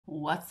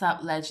What's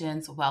up,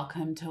 legends?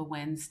 Welcome to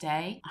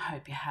Wednesday. I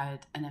hope you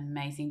had an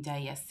amazing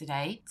day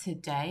yesterday.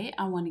 Today,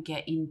 I want to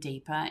get in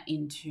deeper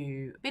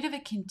into a bit of a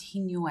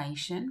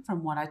continuation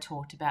from what I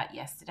talked about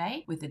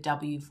yesterday with the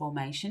W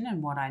formation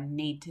and what I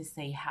need to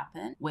see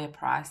happen where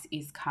price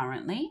is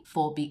currently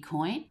for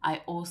Bitcoin.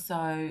 I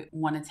also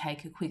want to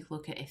take a quick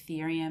look at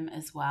Ethereum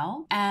as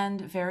well.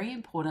 And very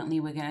importantly,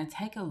 we're going to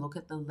take a look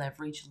at the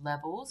leverage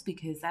levels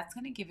because that's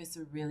going to give us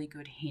a really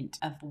good hint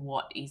of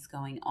what is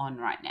going on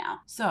right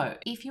now. So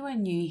if you are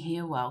new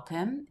here,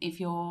 welcome. If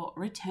you're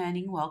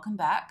returning, welcome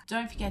back.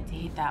 Don't forget to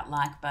hit that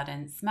like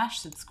button, smash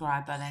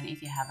subscribe button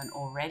if you haven't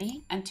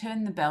already, and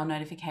turn the bell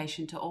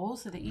notification to all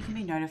so that you can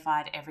be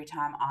notified every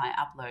time I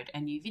upload a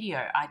new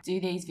video. I do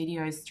these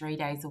videos 3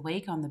 days a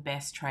week on the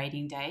best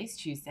trading days,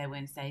 Tuesday,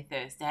 Wednesday,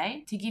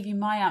 Thursday, to give you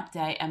my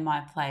update and my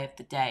play of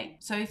the day.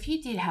 So if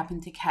you did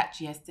happen to catch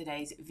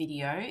yesterday's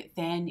video,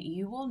 then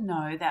you will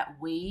know that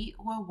we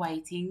were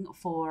waiting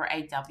for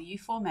a W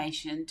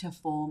formation to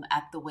form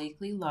at the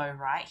weekly low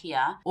right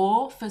here,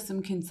 or for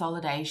some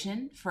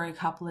consolidation for a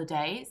couple of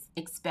days,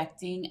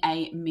 expecting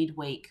a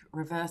midweek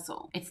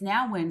reversal. It's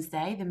now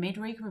Wednesday. The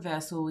midweek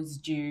reversal is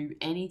due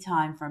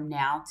anytime from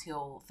now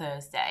till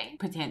Thursday,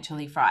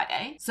 potentially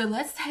Friday. So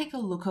let's take a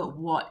look at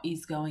what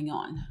is going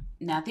on.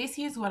 Now, this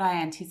is what I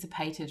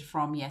anticipated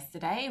from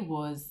yesterday,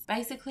 was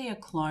basically a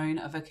clone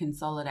of a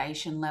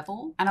consolidation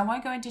level. And I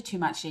won't go into too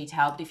much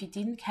detail, but if you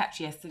didn't catch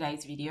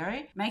yesterday's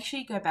video, make sure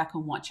you go back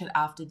and watch it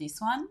after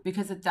this one,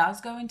 because it does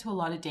go into a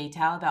lot of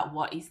detail about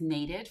what is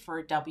needed for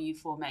a W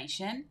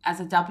formation, as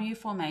a W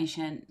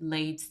formation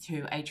leads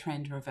to a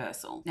trend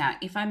reversal. Now,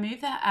 if I move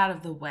that out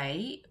of the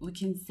way, we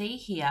can see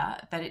here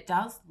that it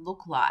does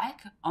look like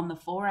on the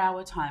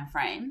 4-hour time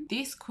frame,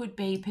 this could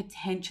be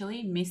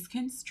potentially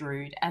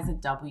misconstrued as a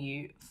W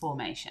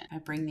formation. I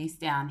bring this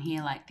down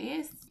here like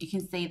this. You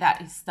can see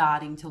that is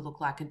starting to look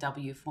like a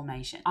W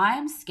formation. I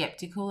am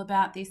skeptical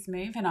about this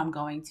move, and I'm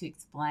going to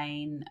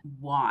explain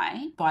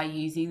why by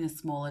using the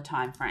smaller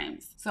time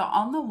frames. So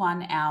on the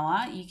 1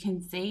 hour, you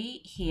can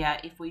see here,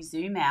 if we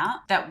zoom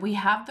out, that we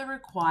have the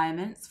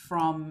requirements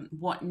from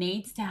what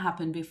needs to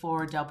happen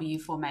before a W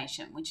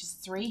formation, which is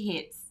 3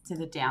 hits to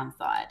the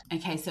downside.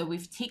 Okay, so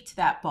we've ticked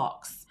that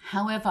box.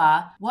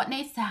 However, what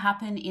needs to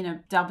happen in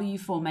a W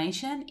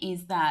formation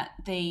is that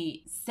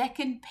the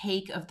second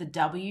peak of the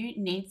W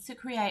needs to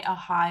create a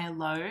higher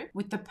low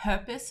with the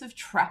purpose of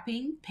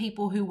trapping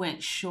people who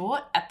went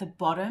short at the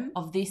bottom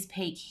of this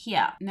peak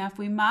here. Now, if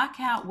we mark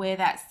out where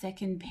that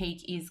second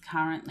peak is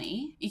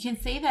currently, you can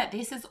see that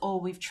this is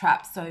all we've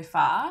trapped so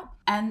far.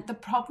 And the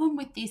problem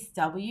with this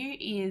W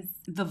is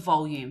the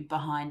volume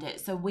behind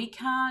it. So we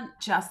can't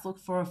just look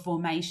for a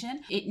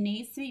formation. It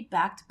needs to be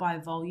backed by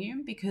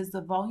volume, because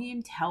the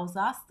volume tells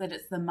us that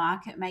it's the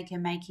market maker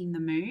making the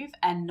move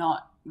and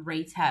not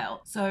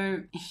retail.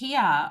 So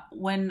here,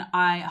 when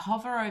I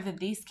hover over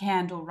this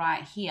candle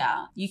right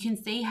here, you can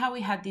see how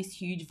we had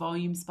this huge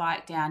volume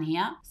spike down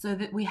here, so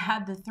that we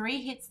had the 3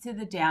 hits to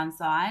the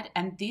downside,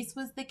 and this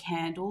was the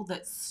candle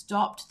that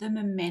stopped the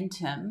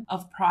momentum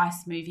of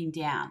price moving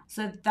down.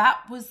 So that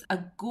was a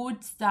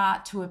good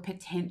start to a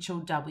potential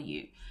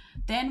W.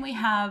 Then we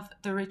have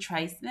the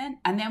retracement,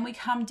 and then we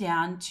come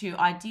down to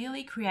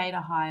ideally create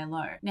a higher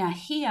low. Now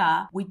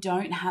here, we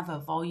don't have a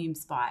volume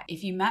spike.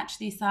 If you match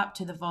this up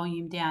to the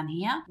volume down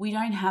here, we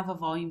don't have a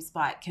volume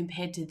spike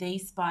compared to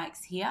these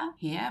spikes here,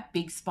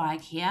 big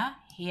spike here,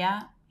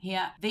 here.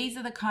 These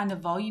are the kind of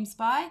volume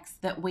spikes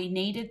that we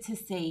needed to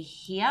see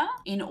here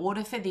in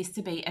order for this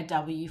to be a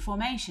W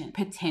formation,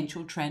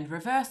 potential trend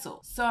reversal.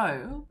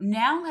 So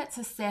now let's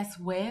assess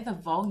where the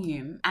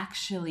volume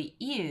actually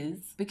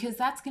is, because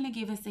that's going to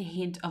give us a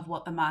hint of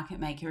what the market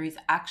maker is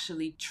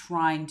actually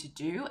trying to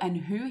do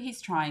and who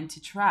he's trying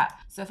to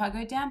trap. So if I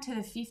go down to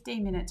the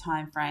 15-minute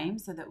time frame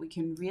so that we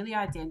can really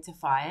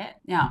identify it.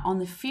 Now, on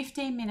the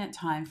 15-minute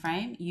time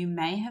frame, you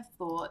may have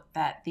thought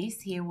that this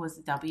here was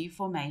a W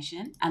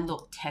formation, and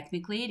look,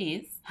 technically it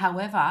is.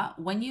 However,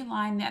 when you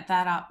line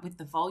that up with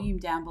the volume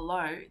down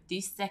below,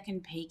 this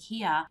second peak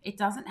here, it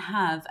doesn't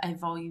have a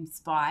volume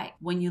spike.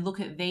 When you look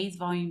at these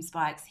volume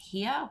spikes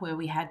here, where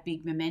we had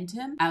big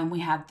momentum, and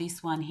we have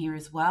this one here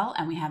as well,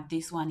 and we have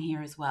this one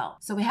here as well.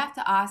 So we have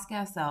to ask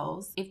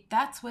ourselves, if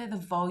that's where the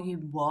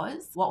volume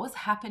was, what was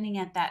happening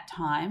at that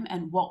time,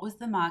 and what was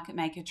the market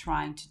maker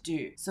trying to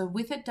do? So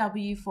with a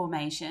W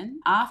formation,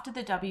 after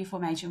the W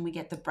formation, we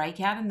get the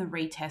breakout and the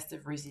retest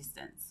of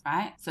resistance,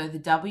 right? So the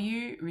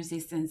W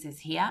resistance is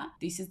here,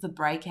 this is the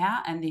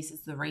breakout, and this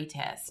is the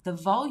retest. The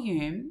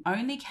volume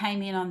only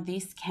came in on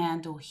this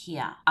candle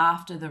here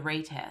after the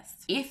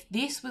retest. If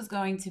this was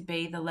going to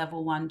be the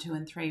level 1, 2,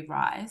 and 3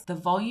 rise, the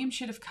volume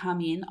should have come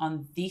in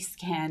on this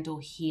candle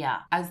here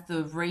as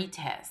the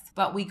retest,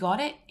 but we got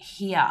it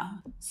here.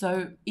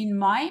 So in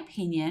my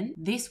opinion,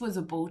 this was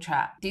a bull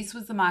trap. This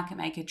was the market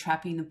maker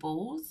trapping the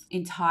bulls,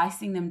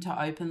 enticing them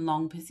to open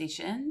long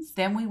positions.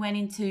 Then we went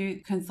into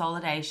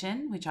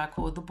consolidation, which I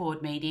called the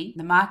board meeting.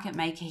 The market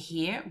maker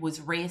here was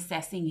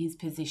reassessing his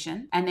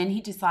position, and then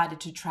he decided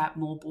to trap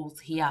more bulls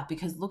here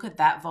because look at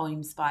that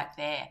volume spike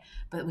there.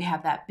 But we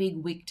have that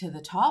big wick to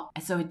the top,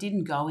 so it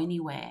didn't go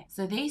anywhere.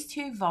 So these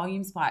two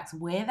volume spikes,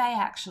 where they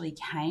actually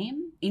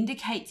came,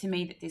 indicate to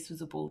me that this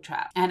was a bull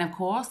trap. And of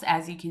course,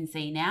 as you can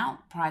see now,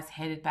 price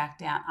headed back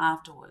down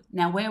afterwards.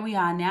 Now, where we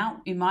are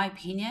now, in my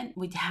opinion,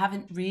 we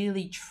haven't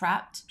really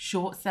trapped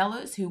short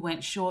sellers who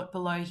went short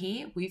below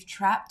here. We've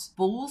trapped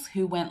bulls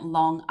who went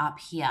long up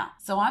here.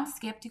 So I'm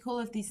skeptical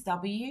of this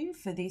W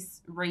for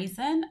this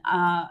reason.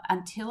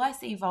 Until I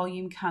see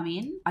volume come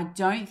in, I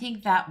don't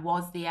think that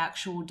was the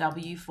actual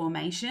W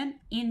formation.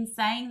 In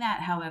saying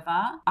that, however,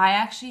 I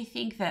actually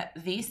think that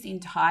this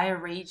entire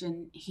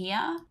region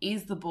here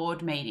is the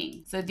board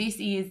meeting. So this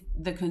is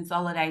the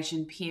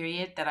consolidation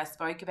period that I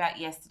spoke about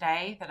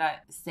yesterday, that I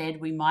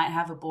said we might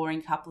have a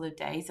boring couple of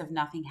days of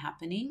nothing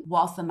happening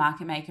whilst the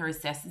market maker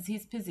assesses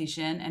his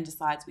position and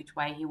decides which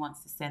way he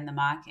wants to send the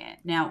market.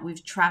 Now,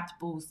 we've trapped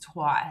bulls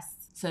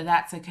twice. So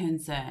that's a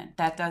concern.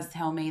 That does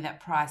tell me that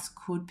price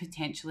could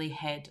potentially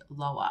head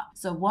lower.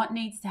 So what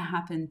needs to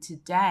happen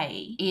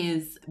today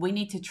is we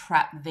need to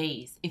trap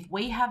these. If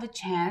we have a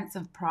chance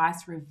of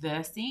price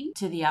reversing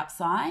to the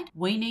upside,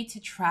 we need to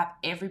trap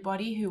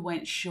everybody who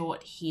went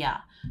short here.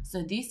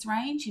 So this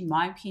range, in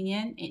my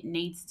opinion, it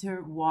needs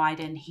to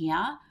widen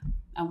here.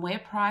 And where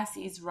price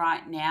is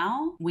right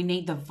now, we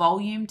need the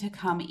volume to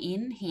come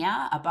in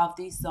here above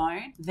this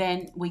zone.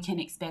 Then we can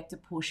expect a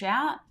push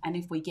out. And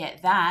if we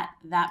get that,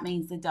 that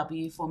means the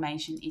W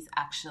formation is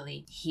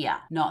actually here,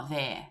 not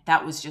there.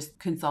 That was just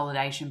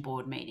consolidation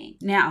board meeting.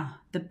 Now,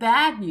 the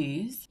bad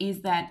news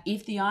is that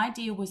if the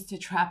idea was to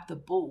trap the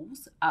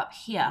bulls up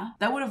here,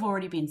 they would have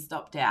already been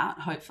stopped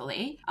out,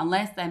 hopefully,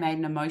 unless they made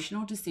an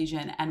emotional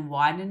decision and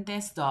widened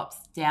their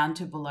stops down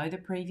to below the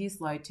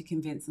previous low to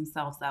convince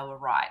themselves they were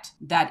right.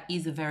 That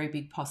is a very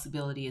big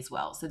possibility as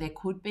well. So there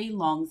could be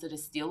longs that are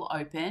still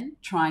open,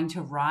 trying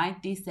to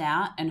ride this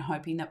out and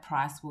hoping that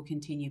price will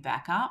continue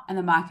back up, and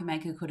the market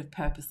maker could have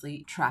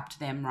purposely trapped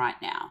them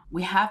right now.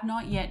 We have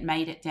not yet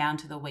made it down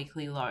to the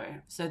weekly low.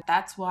 So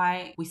that's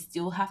why we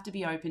still have to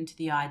be open to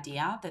the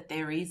idea that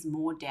there is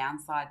more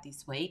downside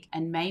this week,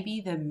 and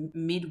maybe the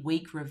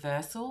midweek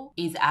reversal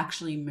is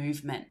actually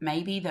movement.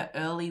 Maybe the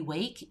early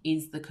week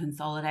is the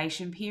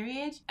consolidation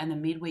period and the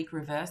midweek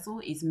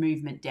reversal is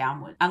movement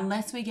downward.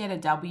 Unless we get a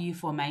W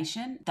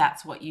formation,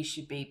 that's what you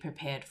should be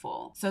prepared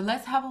for. So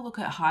let's have a look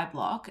at high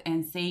block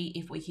and see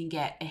if we can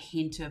get a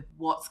hint of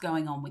what's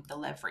going on with the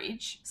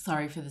leverage.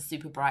 Sorry for the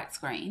super bright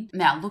screen.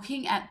 Now,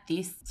 looking at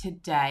this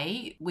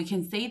today, we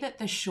can see that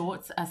the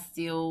shorts are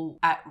still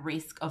at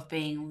risk of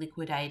being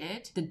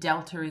liquidated. The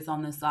delta is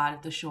on the side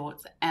of the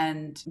shorts,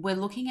 and we're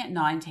looking at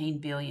 19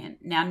 billion.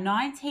 Now,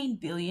 19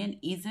 billion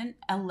isn't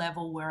a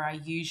level where I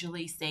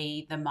usually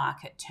see the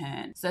market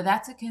turn. So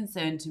that's a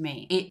concern to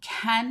me. It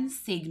can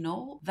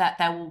signal that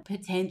they will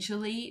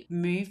potentially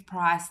move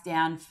price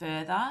down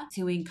further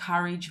to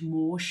encourage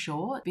more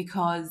short,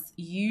 because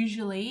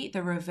usually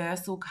the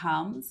reversal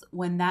comes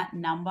when that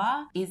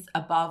number is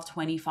above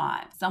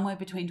 25, somewhere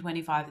between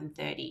 25 and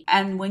 30.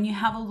 And when you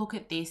have a look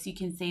at this, you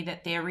can see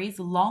that there is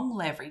long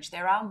leverage.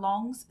 There are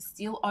longs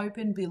still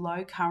open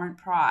below current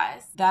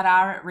price that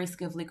are at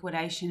risk of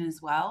liquidation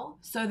as well.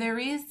 So there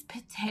is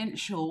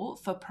potential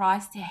for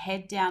price to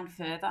head down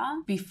further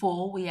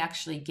before we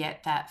actually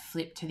get that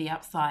flip to the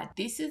upside.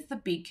 This is the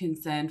big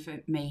concern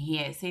for me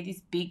here. See this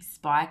big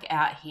spike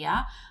out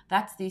here?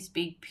 That's this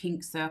big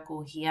pink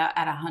circle here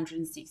at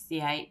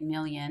 $168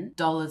 million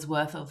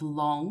worth of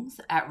longs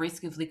at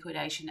risk of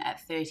liquidation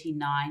at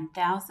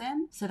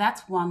 39,000. So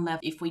that's one level.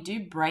 If we do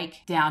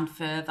break down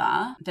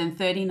further, then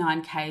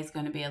 39K is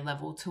going to be a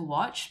level to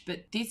watch.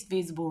 But this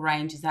visible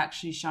range is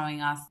actually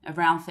showing us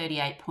around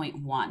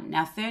 38.1.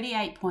 Now,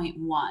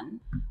 38.1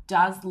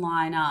 does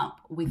line up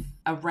with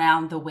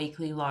around the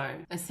weekly low.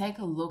 Let's take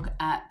a look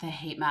at the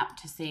heat map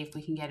to see if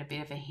we can get a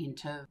bit of a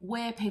hint of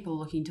where people are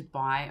looking to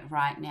buy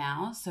right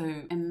now.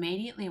 So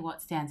immediately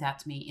what stands out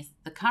to me is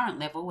the current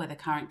level where the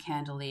current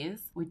candle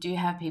is. We do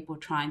have people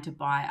trying to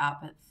buy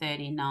up at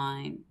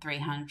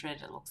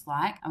 39,300, it looks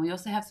like. And we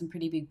also have some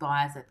pretty big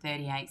buyers at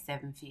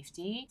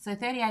 38,750. So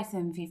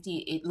 38,750,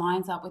 it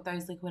lines up with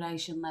those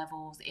liquidation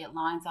levels. It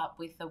lines up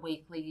with the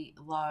weekly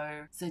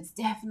low. So it's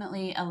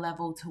definitely a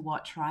level to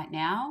watch right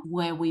now,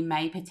 where we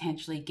may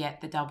potentially get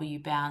the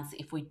W bounce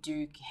if we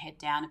do head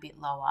down a bit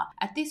lower.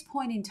 At this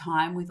point in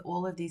time, with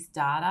all of this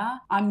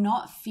data, I'm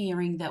not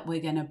fearing that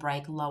we're going to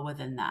break lower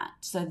than that.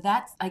 So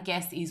that's, I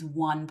guess, is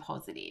one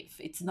positive.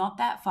 It's not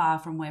that far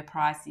from where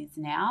price is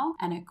now,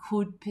 and it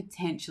could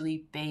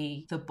potentially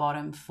be the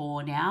bottom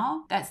for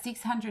now. That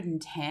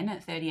 610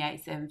 at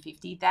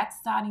 38,750, that's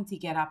starting to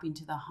get up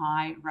into the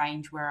high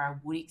range where I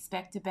would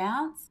expect a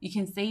bounce. You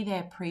can see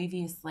there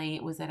previously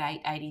it was at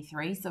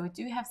 883, so we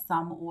do have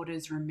some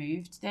orders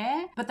removed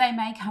there, but they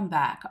may come come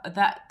back.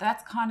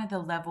 That's kind of the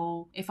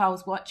level. If I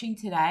was watching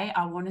today,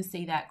 I want to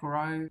see that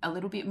grow a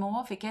little bit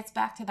more. If it gets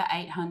back to the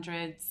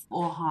 800s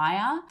or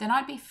higher, then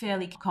I'd be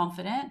fairly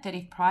confident that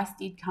if price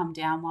did come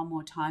down one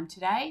more time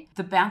today,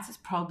 the bounce is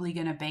probably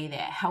going to be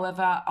there.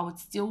 However, I would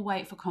still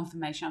wait for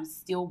confirmation. I would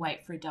still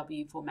wait for a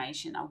W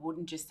formation. I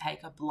wouldn't just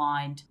take a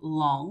blind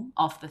long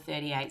off the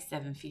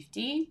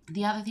 38,750.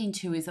 The other thing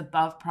too is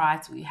above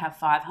price, we have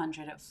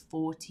 500 at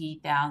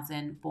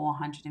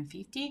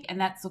 40,450, and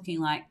that's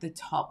looking like the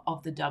top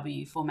of the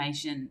W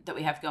formation that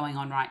we have going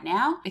on right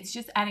now. It's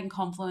just adding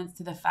confluence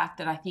to the fact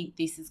that I think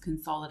this is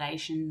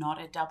consolidation,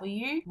 not a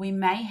W. We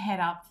may head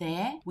up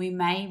there. We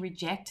may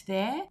reject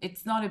there.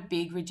 It's not a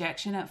big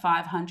rejection at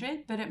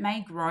 500, but it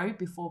may grow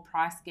before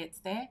price gets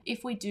there.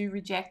 If we do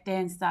reject there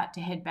and start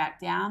to head back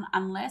down,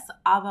 unless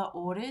other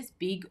orders,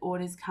 big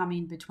orders come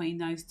in between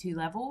those two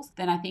levels,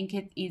 then I think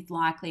it is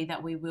likely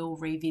that we will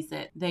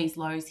revisit these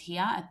lows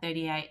here at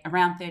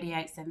around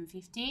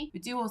 38,750. We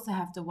do also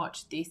have to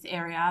watch this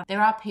area.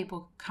 There are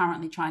people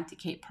currently trying to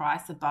keep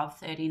price above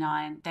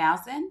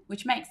 39,000,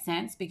 which makes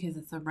sense because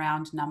it's a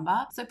round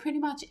number. So pretty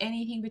much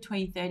anything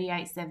between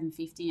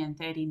 38,750 and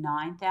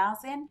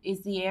 39,000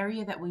 is the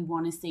area that we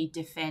want to see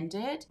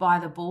defended by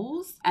the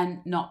bulls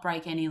and not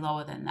break any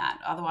lower than that.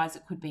 Otherwise,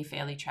 it could be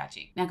fairly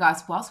tragic. Now,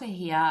 guys, whilst we're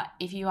here,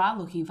 if you are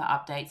looking for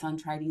updates on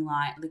trading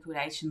light,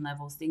 liquidation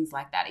levels, things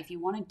like that, if you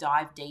want to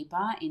dive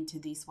deeper into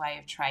this way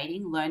of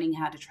trading, learning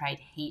how to trade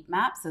heat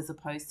maps as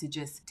opposed to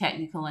just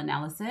technical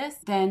analysis,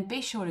 then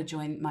be sure to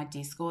join my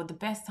Discord. The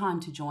best time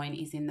to join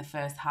is in the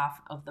first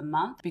half of the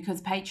month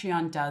because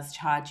Patreon does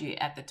charge you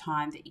at the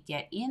time that you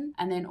get in,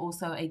 and then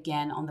also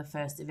again on the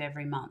first of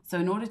every month. So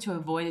in order to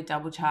avoid a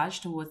double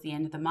charge towards the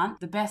end of the month,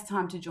 the best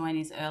time to join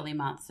is early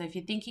month. So if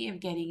you're thinking of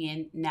getting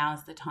in, now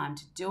is the time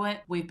to do it.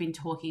 We've been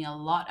talking a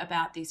lot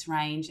about this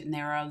range, and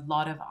there are a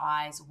lot of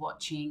eyes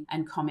watching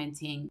and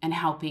commenting and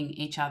helping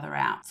each other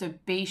out. So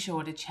be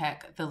sure to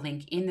check the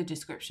link in the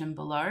description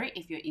below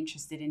if you're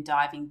interested in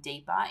diving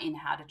deeper in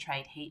how to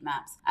trade heat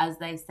maps. As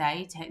they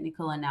say,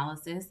 technical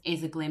analysis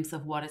is a glimpse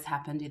of what has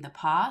happened in the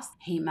past.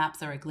 Heat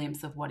maps are a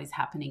glimpse of what is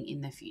happening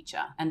in the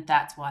future, and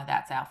that's why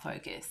that's our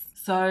focus.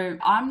 So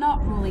I'm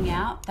not ruling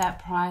out that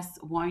price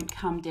won't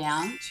come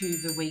down to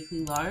the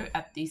weekly low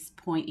at this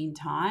point in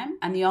time.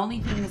 And the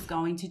only thing that's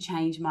going to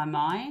change my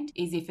mind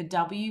is if a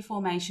W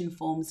formation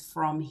forms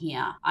from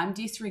here. I'm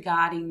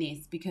disregarding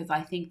this because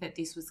I think that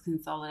this was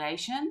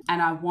consolidation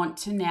and I want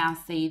to now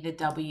see the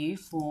W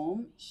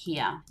form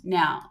here.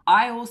 Now,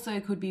 I also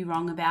could be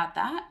wrong about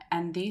that,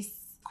 and this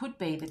could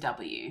be the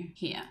W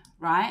here,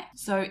 right?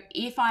 So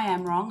if I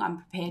am wrong, I'm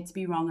prepared to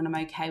be wrong and I'm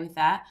okay with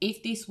that.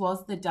 If this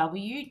was the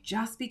W,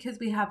 just because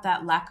we have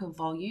that lack of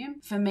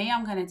volume, for me,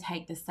 I'm going to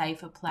take the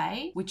safer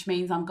play, which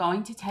means I'm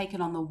going to take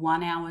it on the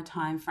 1 hour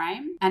time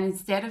frame. And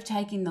instead of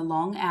taking the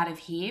long out of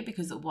here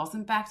because it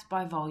wasn't backed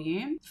by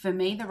volume, for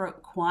me, the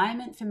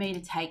requirement for me to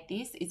take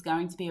this is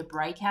going to be a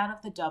breakout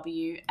of the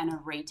W and a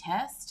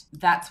retest.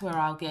 That's where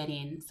I'll get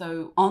in.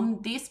 So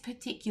on this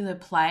particular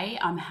play,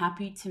 I'm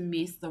happy to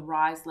miss the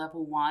rise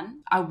level 1.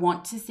 I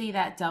want to see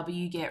that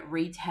W get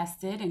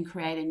retested and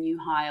create a new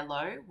higher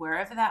low.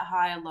 Wherever that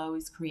higher low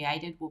is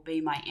created will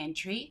be my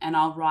entry, and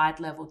I'll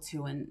ride level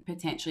 2 and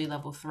potentially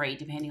level 3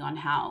 depending on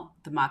how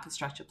the market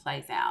structure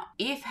plays out.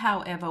 If,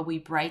 however, we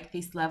break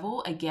this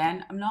level,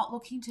 again, I'm not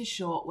looking to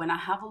short. When I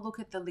have a look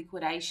at the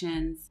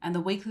liquidations, and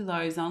the weekly low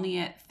is only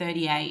at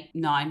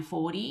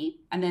 38,940,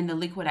 and then the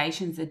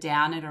liquidations are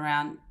down at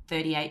around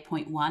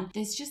 38.1.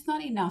 There's just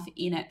not enough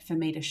in it for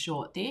me to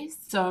short this.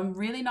 So I'm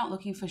really not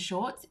looking for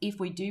shorts. If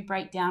we do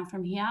break down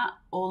from here,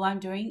 all I'm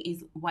doing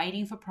is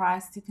waiting for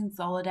price to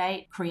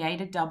consolidate, create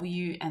a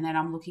W, and then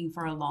I'm looking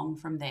for a long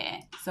from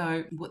there.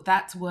 So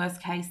that's worst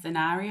case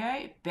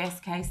scenario.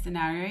 Best case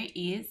scenario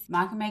is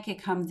market maker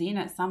comes in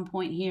at some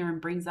point here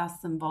and brings us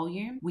some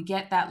volume. We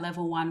get that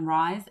level 1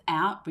 rise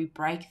out. We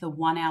break the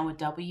 1 hour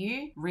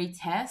W,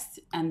 retest,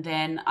 and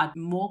then I'm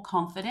more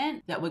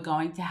confident that we're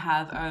going to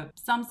have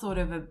some sort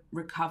of a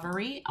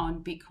recovery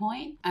on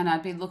Bitcoin, and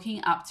I'd be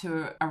looking up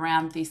to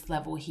around this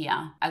level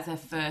here as a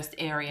first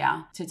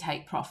area to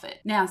take profit.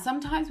 Now,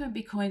 sometimes when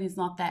Bitcoin is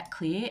not that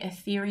clear,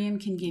 Ethereum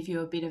can give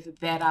you a bit of a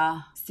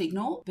better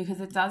signal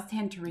because it does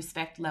tend to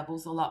respect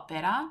levels a lot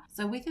better.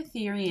 So with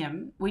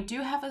Ethereum, we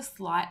do have a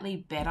slightly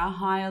better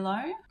higher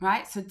low,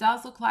 right? So it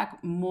does look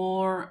like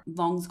more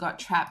longs got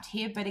trapped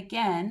here. But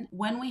again,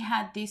 when we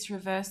had this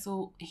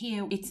reversal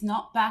here, it's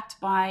not backed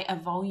by a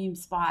volume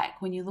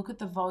spike. When you look at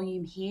the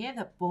volume here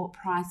that brought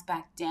price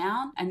back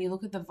down, and you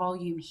look at the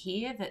volume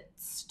here that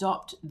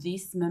stopped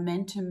this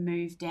momentum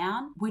move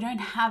down, we don't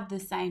have the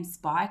same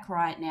spike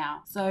right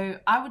now. So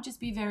I would just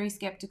be very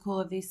skeptical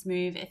of this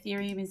move.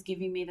 Ethereum is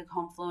giving me the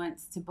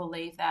confluence to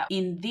believe that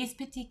in this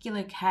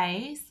particular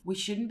case, we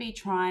shouldn't be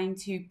trying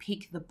to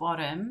pick the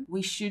bottom.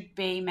 We should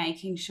be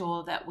making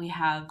sure that we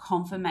have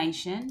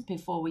confirmation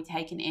before we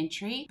take an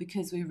entry,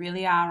 because we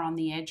really are on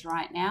the edge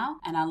right now.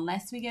 And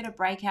unless we get a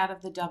breakout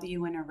of the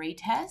W and a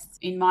retest,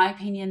 in my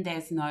opinion,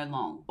 there's no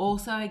long.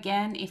 Also,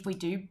 again, if we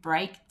do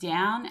break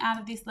down out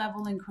of this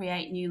level and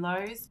create new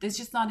lows, there's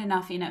just not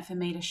enough in it for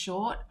me to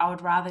short. I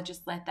would rather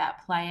just let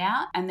that play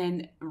out and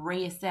then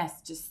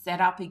reassess, just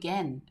set up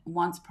again.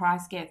 Once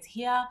price gets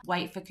here,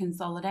 wait for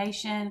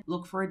consolidation,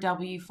 look for a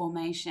W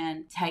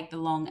formation, take the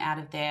long out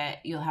of there.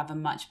 You'll have a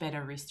much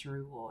better risk to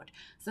reward.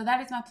 So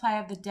that is my play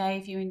of the day.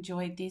 If you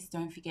enjoyed this,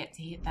 don't forget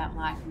to hit that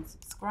like and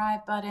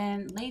subscribe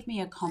button. Leave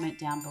me a comment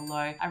down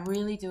below. I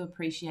really do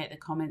appreciate the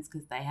comments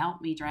because they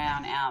help me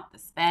drown out the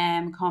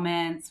spam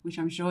comments, which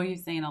I'm sure you've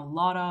seen a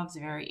lot of. It's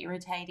very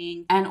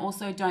irritating. And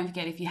also don't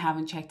forget, if you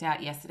haven't checked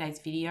out yesterday's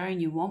video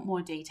and you want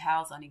more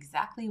details on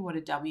exactly what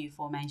a W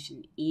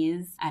formation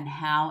is and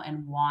how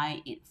and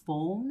why it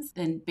forms,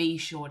 then be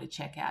sure to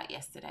check out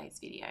yesterday's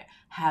video.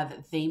 Have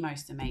the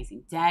most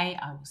amazing day.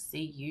 I will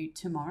see you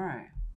tomorrow.